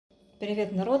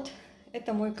Привет, народ!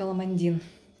 Это мой каламондин.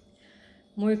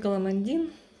 Мой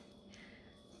каламондин,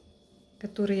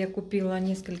 который я купила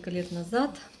несколько лет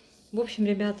назад. В общем,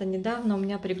 ребята, недавно у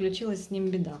меня приключилась с ним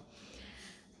беда.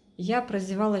 Я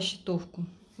прозевала щитовку.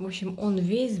 В общем, он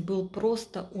весь был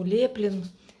просто улеплен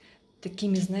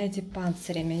такими, знаете,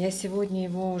 панцирями. Я сегодня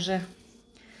его уже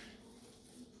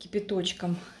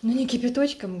кипяточком, ну не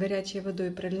кипяточком, горячей водой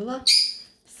пролила,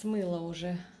 смыла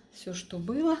уже все, что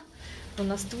было. Но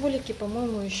на стволике,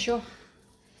 по-моему, еще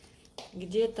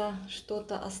где-то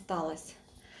что-то осталось.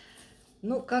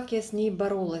 Ну, как я с ней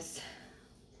боролась?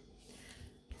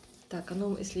 Так, а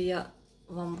ну, если я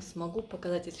вам смогу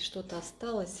показать, если что-то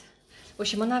осталось. В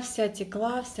общем, она вся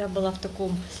текла, вся была в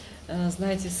таком,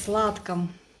 знаете,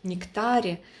 сладком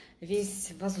нектаре.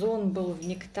 Весь вазон был в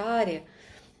нектаре,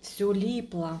 все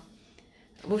липло.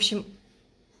 В общем,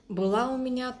 была у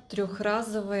меня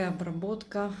трехразовая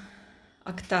обработка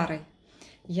октарой.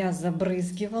 Я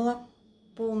забрызгивала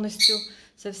полностью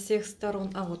со всех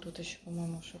сторон. А вот тут еще,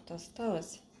 по-моему, что-то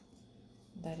осталось.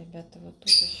 Да, ребята, вот тут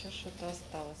еще что-то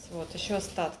осталось. Вот, еще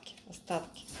остатки.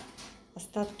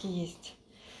 Остатки есть.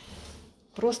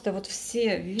 Просто вот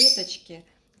все веточки,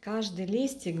 каждый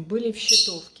листик были в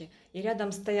щитовке. И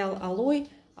рядом стоял алой.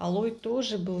 Алой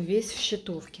тоже был весь в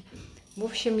щитовке. В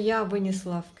общем, я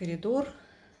вынесла в коридор,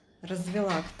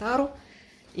 развела октару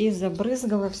и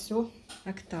забрызгала все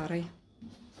октарой.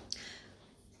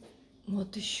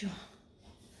 Вот еще.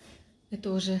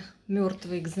 Это уже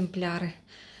мертвые экземпляры.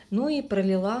 Ну и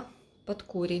пролила под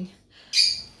корень.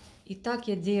 И так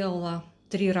я делала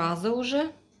 3 раза уже.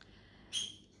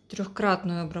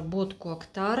 Трехкратную обработку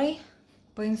октарой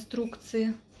по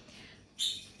инструкции.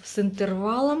 С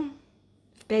интервалом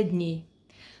в 5 дней.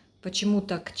 Почему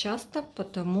так часто?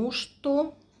 Потому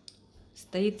что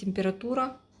стоит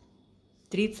температура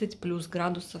 30 плюс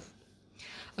градусов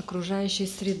окружающей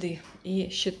среды. И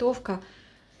щитовка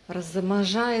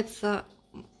размножается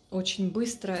очень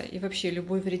быстро. И вообще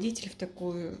любой вредитель в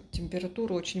такую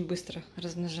температуру очень быстро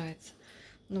размножается.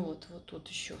 Ну вот тут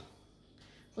еще.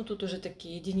 Ну тут уже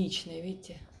такие единичные,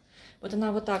 видите. Вот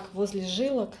она вот так возле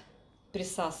жилок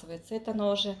присасывается. Это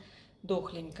она уже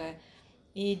дохленькая.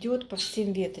 И идет по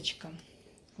всем веточкам.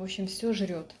 В общем, все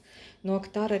жрет. Но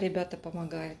октара, ребята,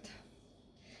 помогает.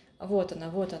 Вот она,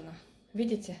 вот она.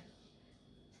 Видите?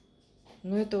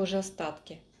 Но это уже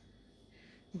остатки.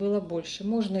 Было больше.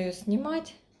 Можно ее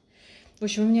снимать. В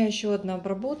общем, у меня еще одна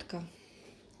обработка.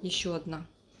 Еще одна.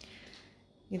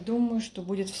 И думаю, что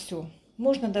будет все.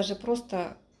 Можно даже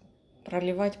просто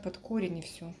проливать под корень и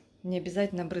все. Не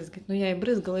обязательно брызгать. Но я и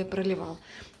брызгала, и проливала.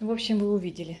 В общем, вы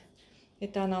увидели.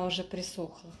 Это она уже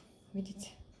присохла. Видите?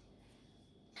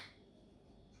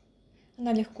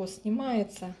 Она легко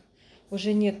снимается.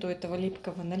 Уже нету этого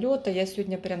липкого налета. Я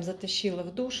сегодня прям затащила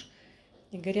в душ.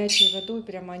 И горячей водой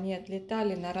прям они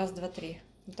отлетали на раз, два, три.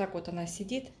 Вот так вот она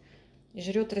сидит и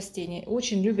жрет растения.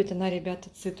 Очень любит она, ребята,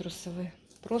 цитрусовые.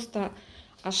 Просто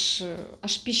аж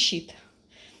пищит.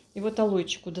 И вот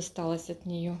алойчику досталось от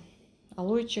нее.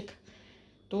 Алойчик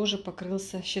тоже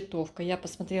покрылся щитовкой. Я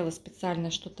посмотрела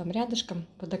специально, что там рядышком.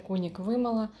 Подоконник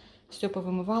вымыла. Все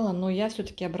повымывала. Но я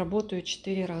все-таки обработаю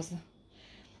 4 раза.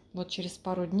 Вот через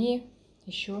пару дней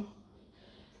еще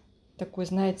такой,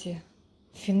 знаете,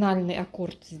 финальный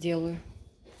аккорд сделаю.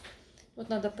 Вот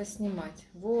надо поснимать.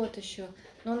 Вот еще.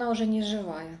 Но она уже не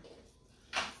живая.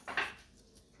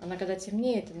 Она когда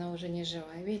темнеет, она уже не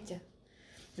живая. Видите?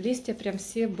 Листья прям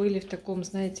все были в таком,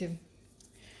 знаете,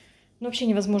 ну, вообще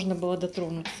невозможно было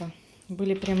дотронуться.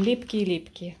 Были прям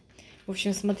липкие-липкие. В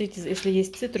общем, смотрите, если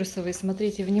есть цитрусовые,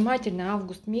 смотрите внимательно.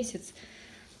 Август месяц,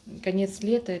 конец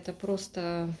лета, это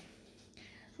просто...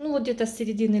 Ну, вот где-то с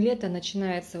середины лета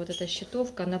начинается вот эта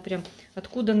щитовка. Она прям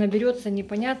откуда наберется,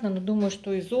 непонятно. Но думаю,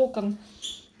 что из окон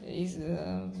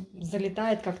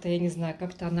залетает как-то, я не знаю,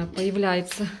 как-то она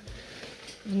появляется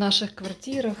в наших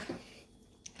квартирах.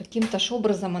 Каким-то ж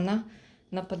образом она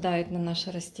нападает на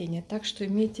наше растение. Так что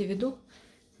имейте в виду,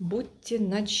 будьте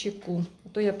начеку. А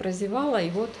то я прозевала, и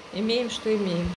вот имеем, что имеем.